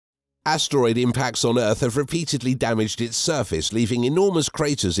Asteroid impacts on Earth have repeatedly damaged its surface, leaving enormous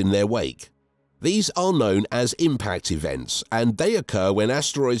craters in their wake. These are known as impact events, and they occur when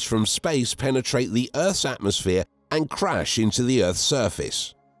asteroids from space penetrate the Earth's atmosphere and crash into the Earth's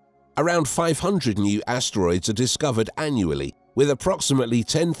surface. Around 500 new asteroids are discovered annually, with approximately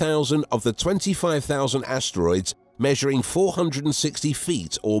 10,000 of the 25,000 asteroids measuring 460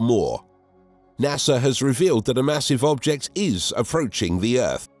 feet or more. NASA has revealed that a massive object is approaching the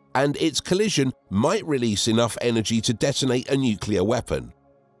Earth, and its collision might release enough energy to detonate a nuclear weapon.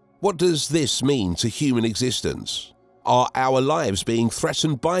 What does this mean to human existence? Are our lives being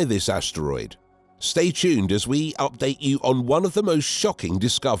threatened by this asteroid? Stay tuned as we update you on one of the most shocking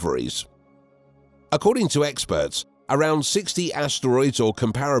discoveries. According to experts, around 60 asteroids or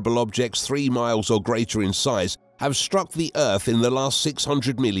comparable objects 3 miles or greater in size have struck the Earth in the last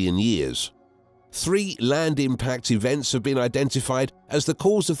 600 million years. 3 land impact events have been identified as the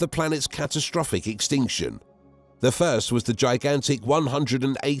cause of the planet's catastrophic extinction. The first was the gigantic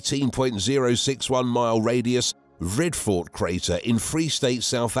 118.061-mile radius Vredefort crater in Free State,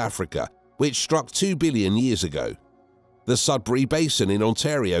 South Africa, which struck 2 billion years ago. The Sudbury Basin in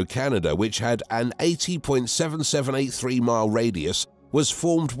Ontario, Canada, which had an 80.7783-mile radius, was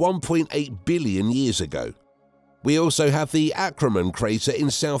formed 1.8 billion years ago. We also have the Acraman crater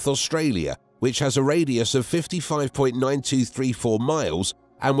in South Australia, which has a radius of 55.9234 miles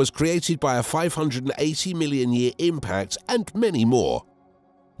and was created by a 580 million year impact, and many more.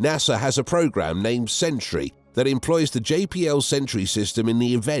 NASA has a program named Sentry that employs the JPL Sentry system in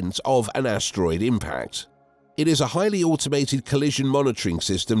the event of an asteroid impact. It is a highly automated collision monitoring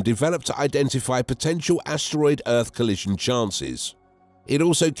system developed to identify potential asteroid-Earth collision chances. It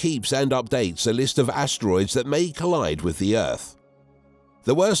also keeps and updates a list of asteroids that may collide with the Earth.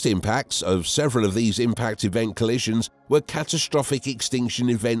 The worst impacts of several of these impact event collisions were catastrophic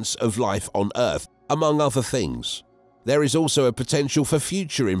extinction events of life on Earth, among other things. There is also a potential for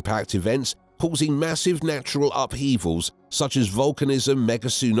future impact events causing massive natural upheavals such as volcanism, mega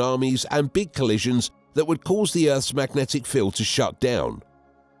tsunamis, and big collisions that would cause the Earth's magnetic field to shut down.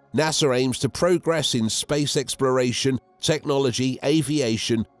 NASA aims to progress in space exploration, technology,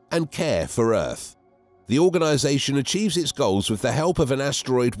 aviation, and care for Earth. The organization achieves its goals with the help of an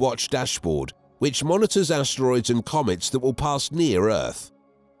asteroid watch dashboard, which monitors asteroids and comets that will pass near Earth.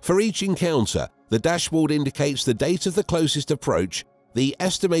 For each encounter, the dashboard indicates the date of the closest approach, the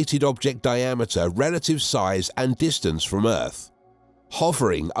estimated object diameter, relative size, and distance from Earth.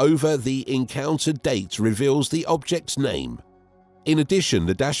 Hovering over the encountered date reveals the object's name. In addition,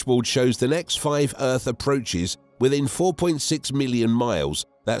 the dashboard shows the next 5 Earth approaches within 4.6 million miles,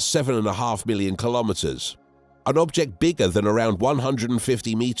 that's 7.5 million kilometers. An object bigger than around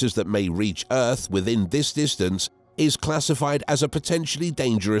 150 meters that may reach Earth within this distance is classified as a potentially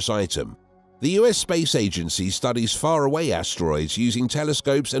dangerous item. The US Space Agency studies faraway asteroids using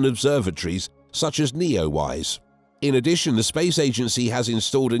telescopes and observatories such as NEOWISE. In addition, the Space Agency has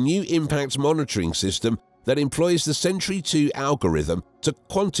installed a new impact monitoring system that employs the Sentry-2 algorithm to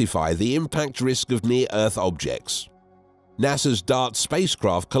quantify the impact risk of near-Earth objects. NASA's DART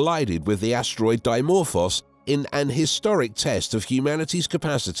spacecraft collided with the asteroid Dimorphos in an historic test of humanity's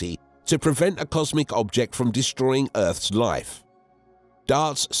capacity to prevent a cosmic object from destroying Earth's life.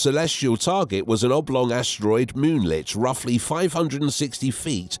 DART's celestial target was an oblong asteroid moonlit roughly 560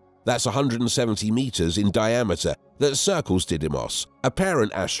 feet, that's 170 meters in diameter, that circles Didymos, a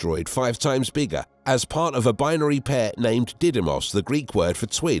parent asteroid 5 times bigger, as part of a binary pair named Didymos, the Greek word for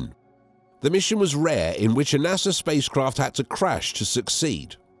twin. The mission was rare, in which a NASA spacecraft had to crash to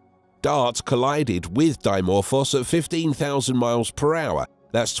succeed. DART collided with Dimorphos at 15,000 miles per hour,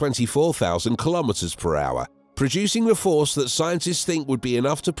 that's 24,000 kilometers per hour, producing the force that scientists think would be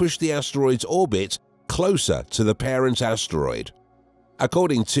enough to push the asteroid's orbit closer to the parent asteroid.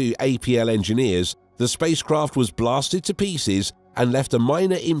 According to APL engineers, the spacecraft was blasted to pieces and left a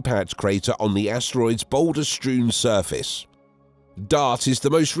minor impact crater on the asteroid's boulder-strewn surface. DART is the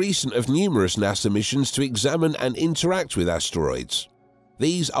most recent of numerous NASA missions to examine and interact with asteroids.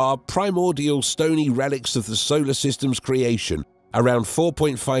 These are primordial stony relics of the solar system's creation around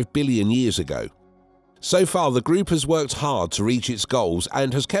 4.5 billion years ago. So far, the group has worked hard to reach its goals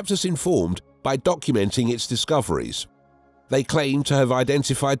and has kept us informed by documenting its discoveries. They claim to have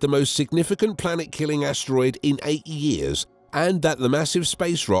identified the most significant planet-killing asteroid in 8 years, and that the massive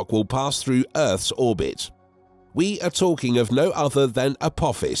space rock will pass through Earth's orbit. We are talking of no other than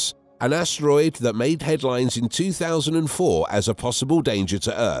Apophis, an asteroid that made headlines in 2004 as a possible danger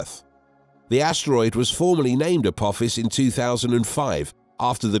to Earth. The asteroid was formally named Apophis in 2005,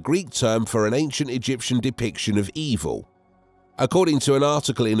 after the Greek term for an ancient Egyptian depiction of evil. According to an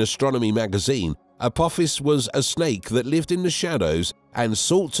article in Astronomy magazine, Apophis was a snake that lived in the shadows and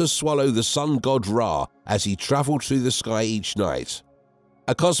sought to swallow the sun god Ra as he traveled through the sky each night.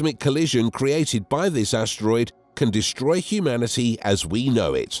 A cosmic collision created by this asteroid can destroy humanity as we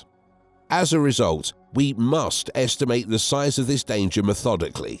know it. As a result, we must estimate the size of this danger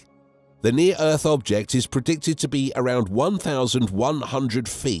methodically. The near-Earth object is predicted to be around 1,100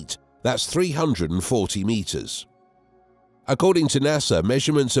 feet, that's 340 meters. According to NASA,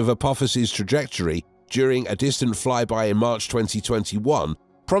 measurements of Apophis' trajectory during a distant flyby in March 2021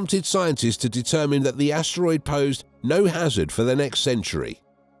 prompted scientists to determine that the asteroid posed no hazard for the next century.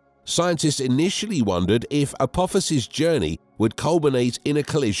 Scientists initially wondered if Apophis' journey would culminate in a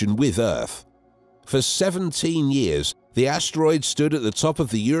collision with Earth. For 17 years, the asteroid stood at the top of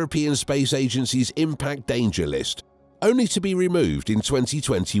the European Space Agency's impact danger list, only to be removed in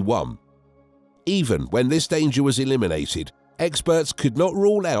 2021. Even when this danger was eliminated, experts could not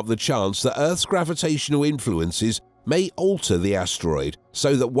rule out the chance that Earth's gravitational influences may alter the asteroid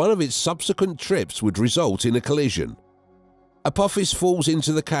so that one of its subsequent trips would result in a collision. Apophis falls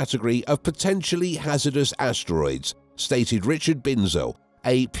into the category of potentially hazardous asteroids, stated Richard Binzel,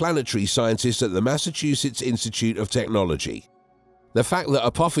 a planetary scientist at the Massachusetts Institute of Technology. The fact that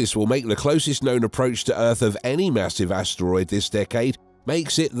Apophis will make the closest known approach to Earth of any massive asteroid this decade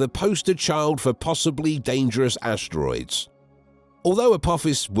makes it the poster child for possibly dangerous asteroids. Although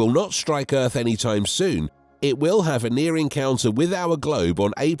Apophis will not strike Earth anytime soon, it will have a near encounter with our globe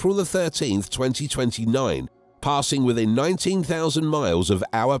on April 13, 2029, passing within 19,000 miles of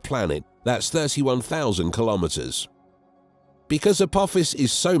our planet, that's 31,000 kilometers. Because Apophis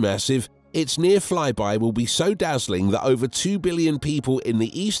is so massive, its near flyby will be so dazzling that over 2 billion people in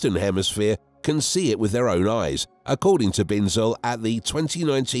the Eastern Hemisphere can see it with their own eyes, according to Binzel at the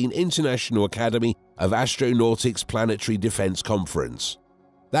 2019 International Academy of Astronautics Planetary Defense Conference.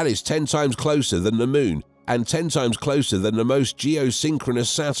 That is 10 times closer than the Moon and 10 times closer than the most geosynchronous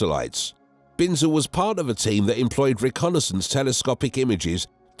satellites. Binzel was part of a team that employed reconnaissance telescopic images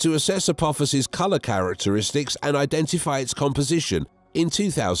to assess Apophis' color characteristics and identify its composition in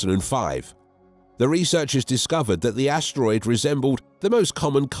 2005. The researchers discovered that the asteroid resembled the most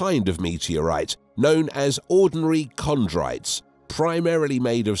common kind of meteorite, known as ordinary chondrites, primarily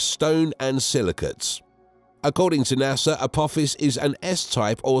made of stone and silicates. According to NASA, Apophis is an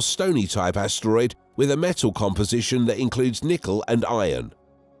S-type or stony-type asteroid with a metal composition that includes nickel and iron.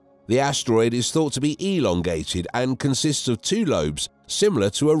 The asteroid is thought to be elongated and consists of 2 lobes, similar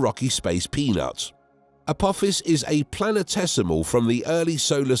to a rocky space peanut. Apophis is a planetesimal from the early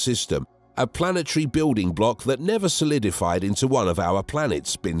solar system, a planetary building block that never solidified into one of our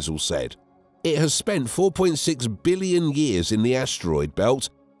planets, Binzel said. It has spent 4.6 billion years in the asteroid belt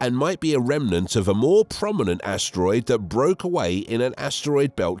and might be a remnant of a more prominent asteroid that broke away in an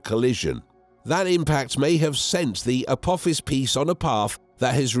asteroid belt collision. That impact may have sent the Apophis piece on a path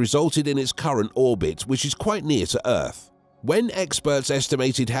that has resulted in its current orbit, which is quite near to Earth. When experts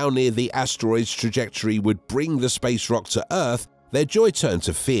estimated how near the asteroid's trajectory would bring the space rock to Earth, their joy turned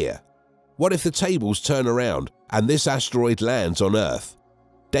to fear. What if the tables turn around and this asteroid lands on Earth?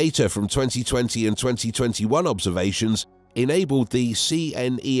 Data from 2020 and 2021 observations enabled the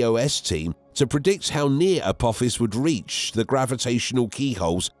CNEOS team to predict how near Apophis would reach the gravitational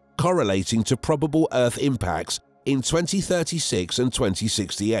keyholes correlating to probable Earth impacts in 2036 and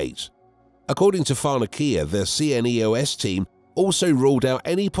 2068. According to Farnakia, the CNEOS team also ruled out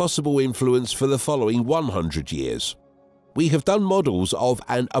any possible influence for the following 100 years. We have done models of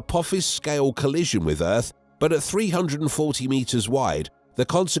an Apophis-scale collision with Earth, but at 340 meters wide, the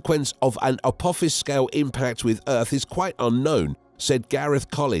consequence of an Apophis-scale impact with Earth is quite unknown, said Gareth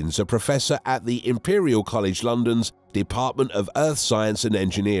Collins, a professor at the Imperial College London's Department of Earth Science and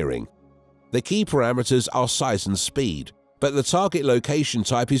Engineering. The key parameters are size and speed, but the target location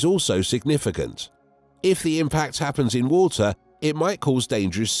type is also significant. If the impact happens in water, it might cause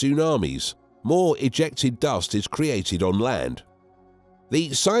dangerous tsunamis. More ejected dust is created on land.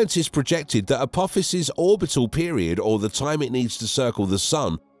 The scientists projected that Apophis' orbital period, or the time it needs to circle the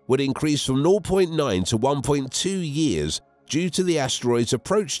Sun, would increase from 0.9 to 1.2 years due to the asteroid's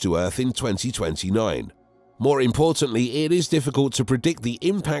approach to Earth in 2029. More importantly, it is difficult to predict the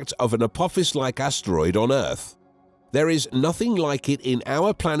impact of an Apophis-like asteroid on Earth. There is nothing like it in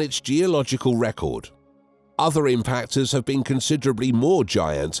our planet's geological record. Other impactors have been considerably more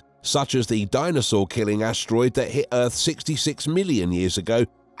giant, such as the dinosaur-killing asteroid that hit Earth 66 million years ago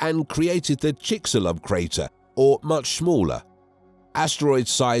and created the Chicxulub crater, or much smaller. Asteroid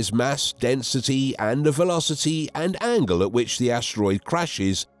size, mass, density, and the velocity and angle at which the asteroid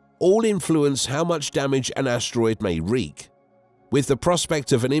crashes all influence how much damage an asteroid may wreak. With the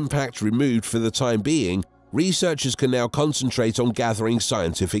prospect of an impact removed for the time being, researchers can now concentrate on gathering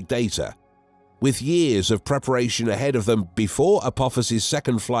scientific data. With years of preparation ahead of them before Apophis's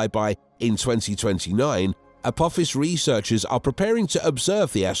second flyby in 2029, Apophis researchers are preparing to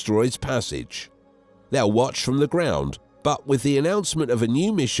observe the asteroid's passage. They'll watch from the ground, but with the announcement of a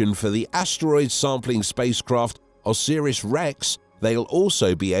new mission for the asteroid sampling spacecraft OSIRIS-REx, they'll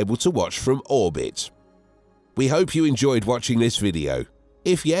also be able to watch from orbit. We hope you enjoyed watching this video.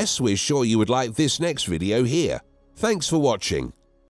 If yes, we're sure you would like this next video here. Thanks for watching.